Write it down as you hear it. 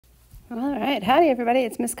All right. Howdy, everybody.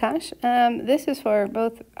 It's Miss Kosh. This is for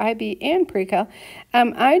both IB and PreCal.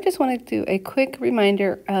 I just want to do a quick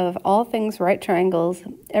reminder of all things right triangles,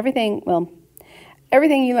 everything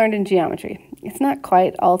you learned in geometry. It's not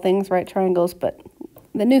quite all things right triangles, but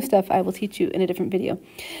the new stuff I will teach you in a different video.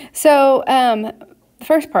 So, the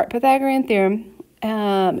first part, Pythagorean Theorem.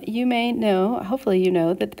 You may know, hopefully you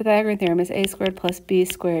know, that the Pythagorean Theorem is a squared plus b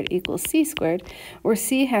squared equals c squared, where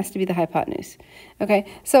c has to be the hypotenuse. Okay,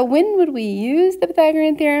 so when would we use the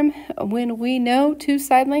Pythagorean Theorem? When we know two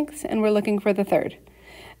side lengths and we're looking for the third.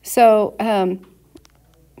 So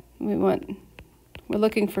we're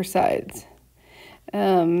looking for sides. I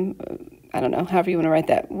don't know, however you want to write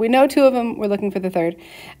that. We know two of them, we're looking for the third.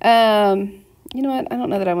 You know what? I don't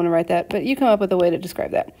know that I want to write that, but you come up with a way to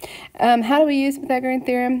describe that. How do we use Pythagorean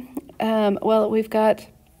Theorem? Well, we've got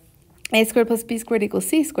a squared plus b squared equals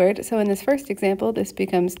c squared. So in this first example, this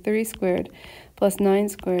becomes 3 squared plus 9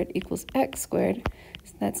 squared equals x squared.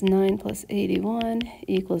 So that's 9 plus 81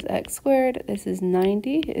 equals x squared. This is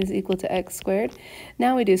 90 is equal to x squared.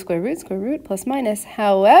 Now we do square root plus minus.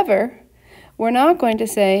 However, we're not going to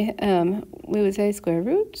say, we would say square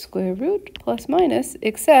root plus minus,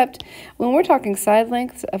 except when we're talking side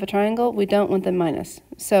lengths of a triangle, we don't want them minus.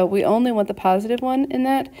 So we only want the positive one in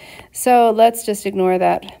that. So let's just ignore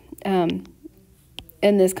that in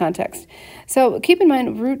this context. So keep in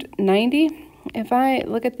mind root 90. If I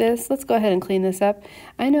look at this, let's go ahead and clean this up.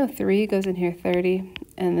 I know 3 goes in here 30,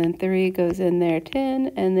 and then 3 goes in there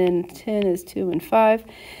 10, and then 10 is 2 and 5.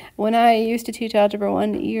 When I used to teach Algebra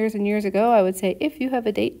 1 years and years ago, I would say if you have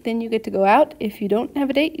a date, then you get to go out. If you don't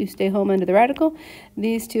have a date, you stay home under the radical.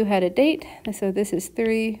 These two had a date, so this is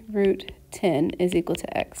 3 root 10 is equal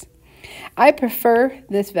to x. I prefer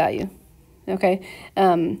this value, okay?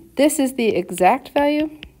 This is the exact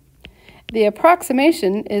value. The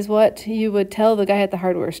approximation is what you would tell the guy at the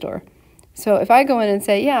hardware store. So if I go in and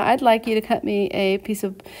say, yeah, I'd like you to cut me a piece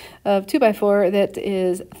of 2x4 that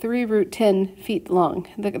is 3 root 10 feet long,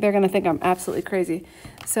 they're going to think I'm absolutely crazy.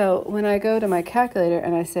 So when I go to my calculator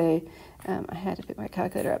and I say, I had to pick my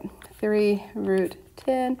calculator up, 3 root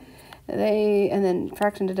 10, and then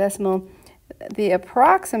fraction to decimal, the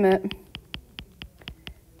approximate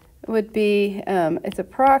would be, it's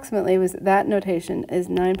approximately, that notation is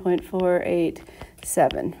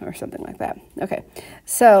 9.487 or something like that. Okay,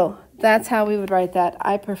 so that's how we would write that.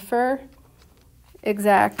 I prefer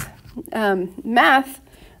exact. Math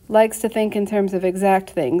likes to think in terms of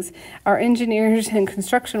exact things. Our engineers and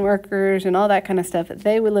construction workers and all that kind of stuff,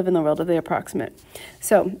 they would live in the world of the approximate.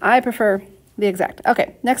 So I prefer the exact.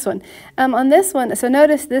 Okay, next one. On this one, so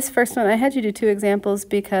notice this first one, I had you do 2 examples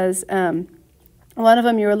because one of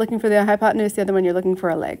them you were looking for the hypotenuse, the other one you're looking for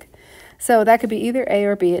a leg. So that could be either A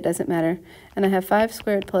or B, it doesn't matter. And I have 5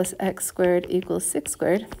 squared plus x squared equals 6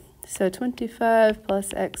 squared. So 25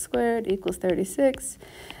 plus x squared equals 36.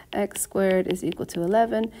 X squared is equal to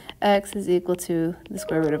 11. X is equal to the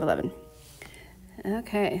square root of 11.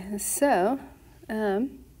 Okay, so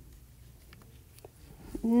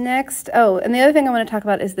next, and the other thing I want to talk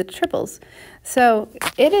about is the triples. So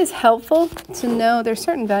it is helpful to know there's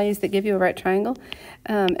certain values that give you a right triangle.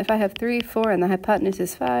 If I have 3, 4, and the hypotenuse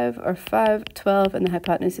is 5, or 5, 12, and the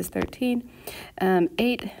hypotenuse is 13,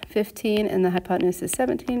 8, 15, and the hypotenuse is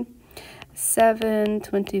 17, 7,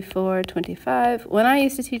 24, 25. When I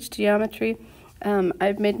used to teach geometry,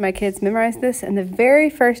 I've made my kids memorize this, and the very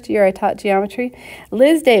first year I taught geometry,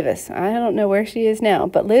 Liz Davis, I don't know where she is now,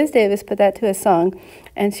 but Liz Davis put that to a song,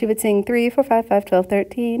 and she would sing 3, 4, 5, 5, 12,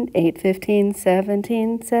 13, 8, 15,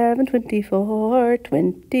 17, 7, 24,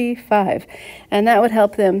 25, and that would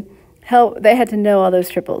help them, they had to know all those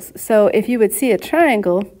triples. So if you would see a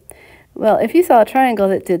triangle, well, if you saw a triangle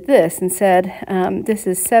that did this and said, this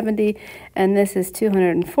is 70 and this is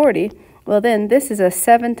 240, well then this is a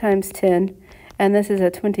 7 times 10, and this is a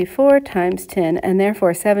 24 times 10, and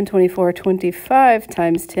therefore 7, 24, 25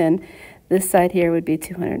 times 10, this side here would be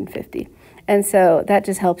 250. And so that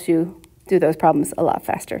just helps you do those problems a lot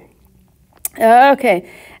faster. Okay,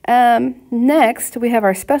 next we have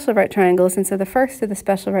our special right triangles, and so the first of the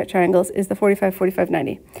special right triangles is the 45, 45,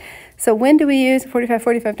 90. So when do we use 45,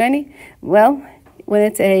 45, 90? Well, when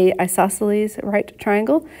it's a isosceles right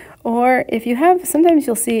triangle, or if you have, sometimes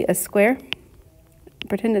you'll see a square,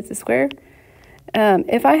 pretend it's a square.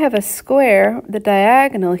 If I have a square, the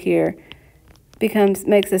diagonal here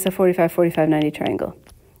makes this a 45, 45, 90 triangle.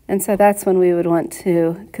 And so that's when we would want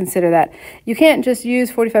to consider that. You can't just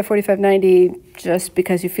use 45, 45, 90 just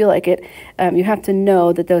because you feel like it. You have to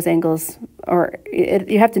know that those angles,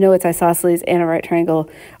 you have to know it's isosceles and a right triangle,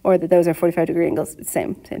 or that those are 45-degree angles.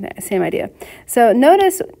 Same idea. So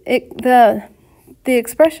notice the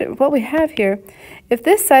expression, what we have here, if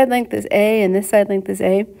this side length is a and this side length is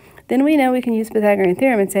a, then we know we can use Pythagorean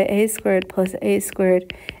theorem and say a squared plus a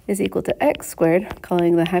squared is equal to x squared,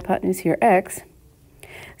 calling the hypotenuse here x.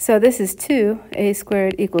 So this is 2a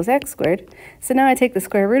squared equals x squared. So now I take the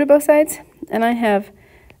square root of both sides, and I have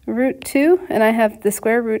root 2, and I have the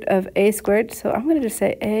square root of a squared. So I'm going to just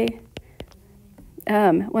say a.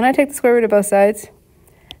 When I take the square root of both sides,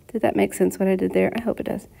 did that make sense what I did there? I hope it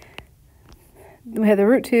does. We have the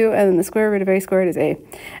root 2, and then the square root of a squared is a.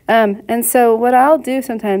 And so what I'll do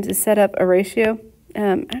sometimes is set up a ratio.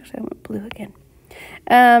 Actually, I want blue again.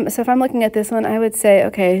 So if I'm looking at this one, I would say,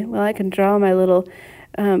 okay, well, I can draw my little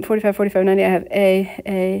 45, 45, 90. I have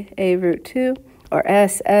a root 2, or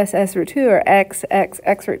s root 2, or x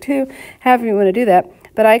root 2, however you want to do that.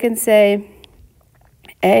 But I can say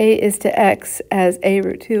a is to x as a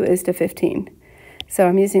root 2 is to 15. So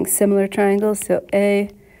I'm using similar triangles. So a,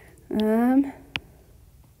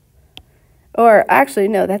 or actually,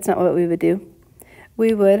 no, that's not what we would do.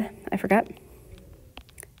 We would, I forgot.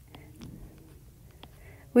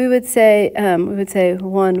 We would say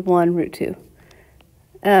 1, 1, root 2.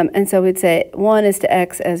 And so we'd say 1 is to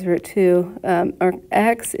x as root 2, or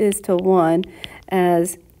x is to 1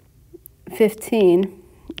 as 15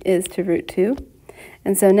 is to root 2.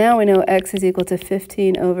 And so now we know x is equal to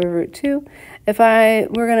 15 over root 2. We're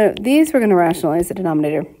gonna rationalize the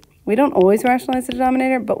denominator. We don't always rationalize the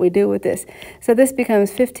denominator, but we do with this. So this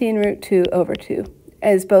becomes 15 root 2 over 2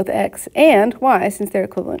 as both x and y, since they're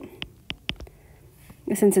equivalent,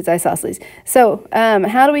 since it's isosceles. So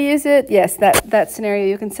how do we use it? Yes, that scenario,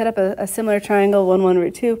 you can set up a similar triangle, 1, 1,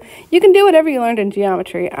 root 2. You can do whatever you learned in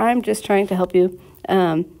geometry. I'm just trying to help you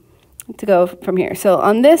to go from here. So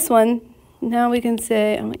on this one, now we can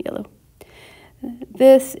say, I want yellow.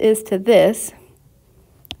 This is to this.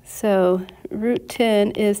 So root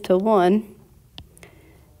 10 is to 1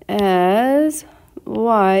 as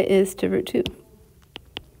y is to root 2.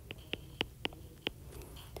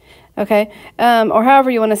 Okay, or however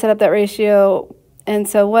you want to set up that ratio. And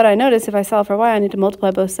so what I notice, if I solve for y, I need to multiply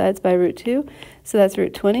both sides by root 2. So that's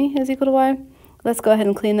root 20 is equal to y. Let's go ahead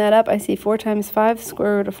and clean that up. I see 4 times 5,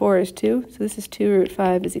 square root of 4 is 2. So this is 2 root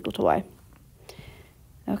 5 is equal to y.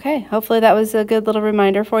 Okay, hopefully that was a good little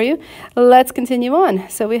reminder for you. Let's continue on.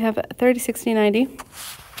 So we have 30, 60, 90.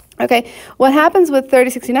 Okay, what happens with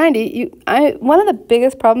 30, 60, 90, one of the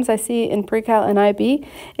biggest problems I see in PreCal and IB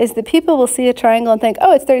is that people will see a triangle and think,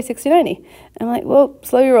 oh, it's 30, 60, 90. I'm like, well,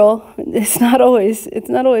 slow your roll. It's not always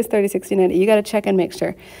 30, 60, 90. You got to check and make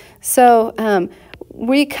sure. So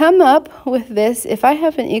we come up with this. If I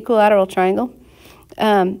have an equilateral triangle,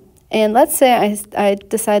 and let's say I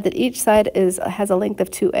decide that each side has a length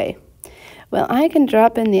of 2a. Well, I can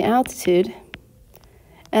drop in the altitude,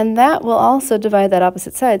 and that will also divide that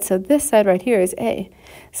opposite side. So this side right here is a.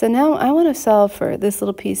 So now I want to solve for this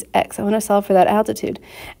little piece x. I want to solve for that altitude.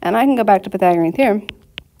 And I can go back to Pythagorean theorem.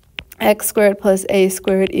 X squared plus a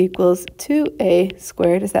squared equals 2a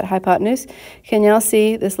squared is that hypotenuse. Can y'all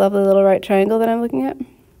see this lovely little right triangle that I'm looking at?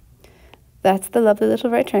 That's the lovely little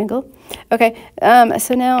right triangle. Okay,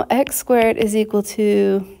 so now x squared is equal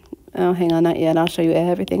to, oh, hang on, not yet. I'll show you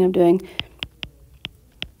everything I'm doing.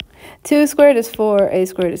 2 squared is 4, a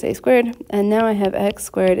squared is a squared, and now I have x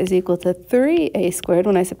squared is equal to 3a squared.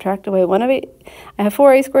 When I subtract away one of it, I have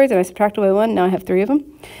 4 a squareds, and I subtract away 1, now I have 3 of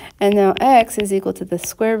them. And now x is equal to the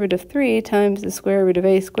square root of 3 times the square root of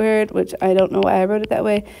a squared, which I don't know why I wrote it that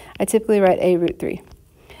way. I typically write a root 3.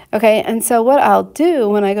 Okay, and so what I'll do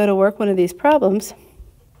when I go to work one of these problems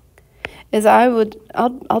is I'll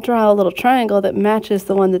draw a little triangle that matches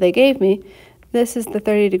the one that they gave me. This is the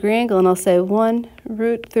 30-degree angle, and I'll say 1,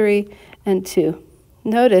 root 3, and 2.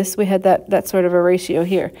 Notice we had that sort of a ratio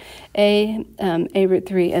here, a root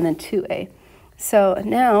 3, and then 2a. So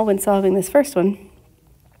now when solving this first one,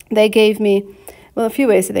 they gave me, well, a few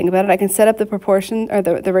ways to think about it. I can set up the proportion, or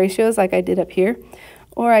the ratios like I did up here,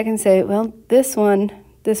 or I can say, well, this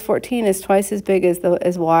 14 is twice as big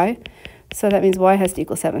as y, so that means y has to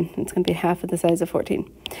equal 7. It's going to be half of the size of 14.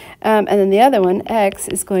 And then the other one, x,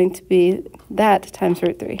 is going to be that times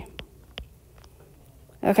root 3.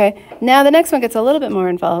 Okay, now the next one gets a little bit more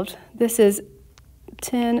involved. This is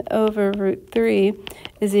 10 over root 3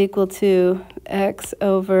 is equal to x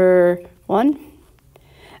over 1.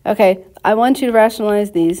 Okay, I want you to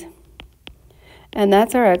rationalize these. And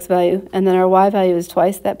that's our x value, and then our y value is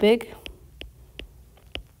twice that big.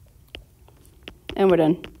 And we're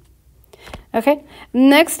done. Okay,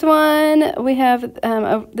 next one we have,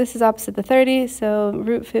 this is opposite the 30, so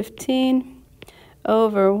root 15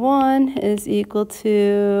 over 1 is equal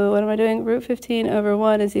to, what am I doing? Root 15 over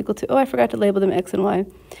 1 is equal to, oh, I forgot to label them x and y.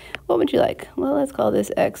 What would you like? Well, let's call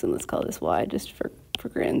this x and let's call this y, just for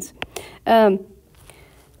grins. Root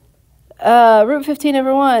 15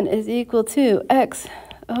 over 1 is equal to x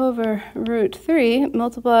over root 3,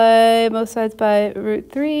 multiply both sides by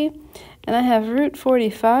root 3, and I have root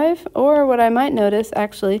 45, or what I might notice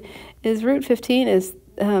actually is root 15 is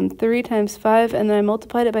 3 times 5, and then I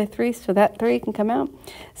multiplied it by 3, so that 3 can come out.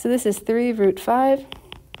 So this is 3 root 5.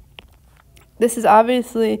 This is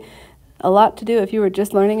obviously a lot to do if you were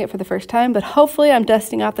just learning it for the first time, but hopefully I'm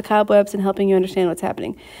dusting off the cobwebs and helping you understand what's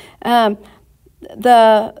happening. The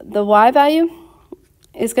y value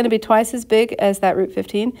is going to be twice as big as that root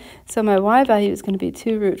 15, so my y value is going to be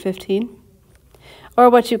 2 root 15.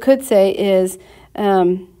 Or what you could say is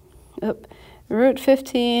root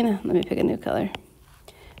 15, let me pick a new color.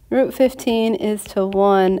 Root 15 is to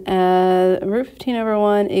 1, root 15 over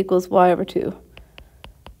 1 equals y over 2.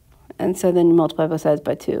 And so then you multiply both sides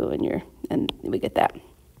by 2, and we get that.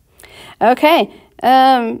 Okay,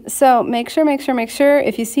 so make sure,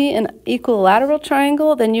 if you see an equilateral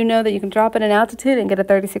triangle, then you know that you can drop it in altitude and get a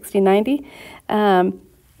 30, 60, 90. And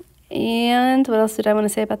what else did I want to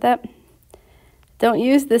say about that? Don't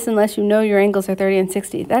use this unless you know your angles are 30 and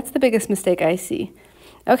 60. That's the biggest mistake I see.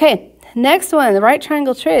 Okay, next one, the right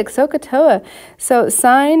triangle trig, Sohcahtoa. So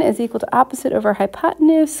sine is equal to opposite over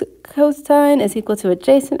hypotenuse, cosine is equal to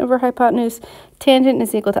adjacent over hypotenuse, tangent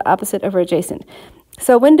is equal to opposite over adjacent.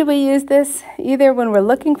 So when do we use this? Either when we're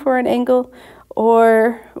looking for an angle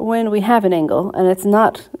or when we have an angle and it's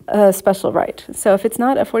not a special right. So if it's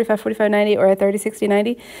not a 45, 45, 90 or a 30, 60,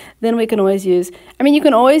 90, then we can always use, you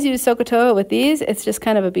can always use Sohcahtoa with these. It's just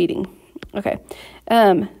kind of a beating. Okay,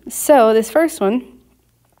 so this first one,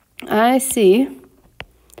 I see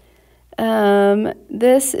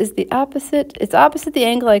this is the opposite. It's opposite the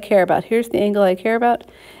angle I care about. Here's the angle I care about,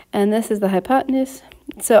 and this is the hypotenuse.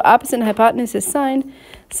 So opposite and hypotenuse is sine.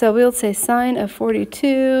 So we'll say sine of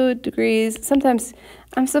 42 degrees. Sometimes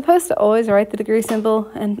I'm supposed to always write the degree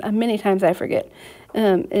symbol, and many times I forget,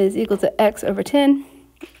 is equal to x over 10.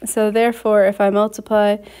 So therefore, if I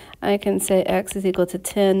multiply, I can say x is equal to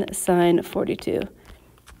 10 sine 42.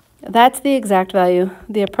 That's the exact value.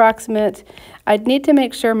 The approximate, I'd need to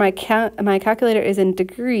make sure my calculator is in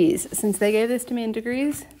degrees. Since they gave this to me in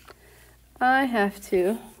degrees, I have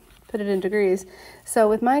to put it in degrees. So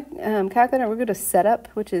with my calculator, we're going to setup,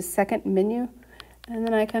 which is second menu. And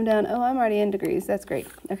then I come down, oh, I'm already in degrees. That's great.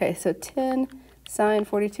 Okay, so 10 sine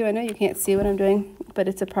 42. I know you can't see what I'm doing, but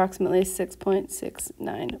it's approximately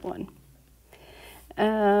 6.691.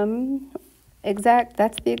 Exact,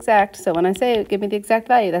 that's the exact. So when I say give me the exact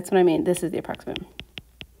value, that's what I mean. This is the approximate.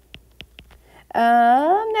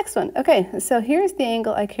 Next one. Okay, so here's the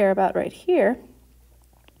angle I care about right here.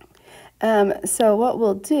 So what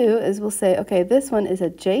we'll do is we'll say, okay, this one is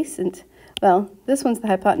adjacent. Well, this one's the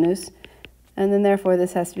hypotenuse, and then therefore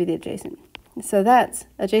this has to be the adjacent. So that's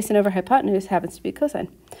adjacent over hypotenuse happens to be cosine.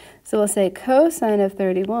 So we'll say cosine of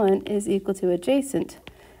 31 is equal to adjacent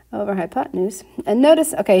over hypotenuse. And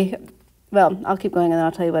notice, okay, well, I'll keep going and then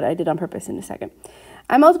I'll tell you what I did on purpose in a second.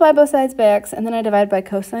 I multiply both sides by x, and then I divide by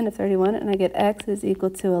cosine of 31, and I get x is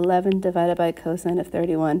equal to 11 divided by cosine of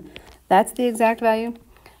 31. That's the exact value.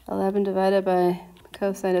 11 divided by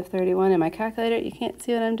cosine of 31 in my calculator. You can't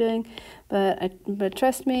see what I'm doing, but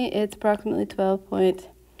trust me, it's approximately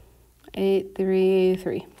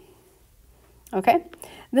 12.833. Okay,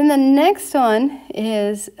 then the next one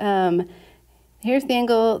is, here's the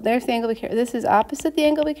angle, there's the angle we care, this is opposite the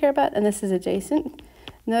angle we care about, and this is adjacent.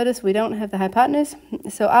 Notice we don't have the hypotenuse,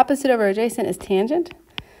 so opposite over adjacent is tangent.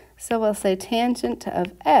 So we'll say tangent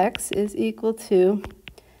of x is equal to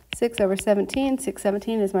 6 over 17.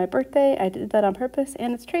 6/17 is my birthday. I did that on purpose,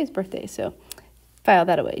 and it's Trey's birthday, so file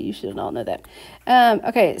that away. You should all know that.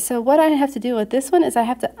 Okay, so what I have to do with this one is I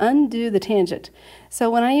have to undo the tangent.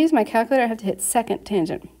 So when I use my calculator, I have to hit second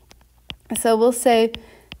tangent. So we'll say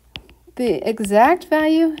the exact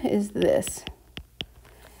value is this.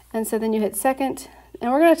 And so then you hit second,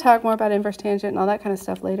 and we're going to talk more about inverse tangent and all that kind of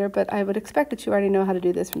stuff later, but I would expect that you already know how to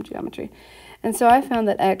do this from geometry. And so I found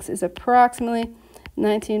that x is approximately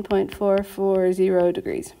 19.440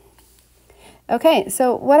 degrees. Okay,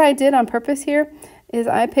 so what I did on purpose here is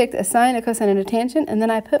I picked a sine, a cosine, and a tangent, and then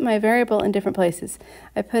I put my variable in different places.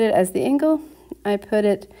 I put it as the angle, I put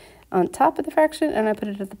it on top of the fraction, and I put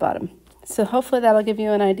it at the bottom. So hopefully that'll give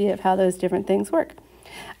you an idea of how those different things work.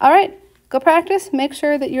 All right, go practice. Make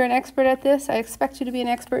sure that you're an expert at this. I expect you to be an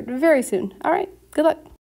expert very soon. All right, good luck.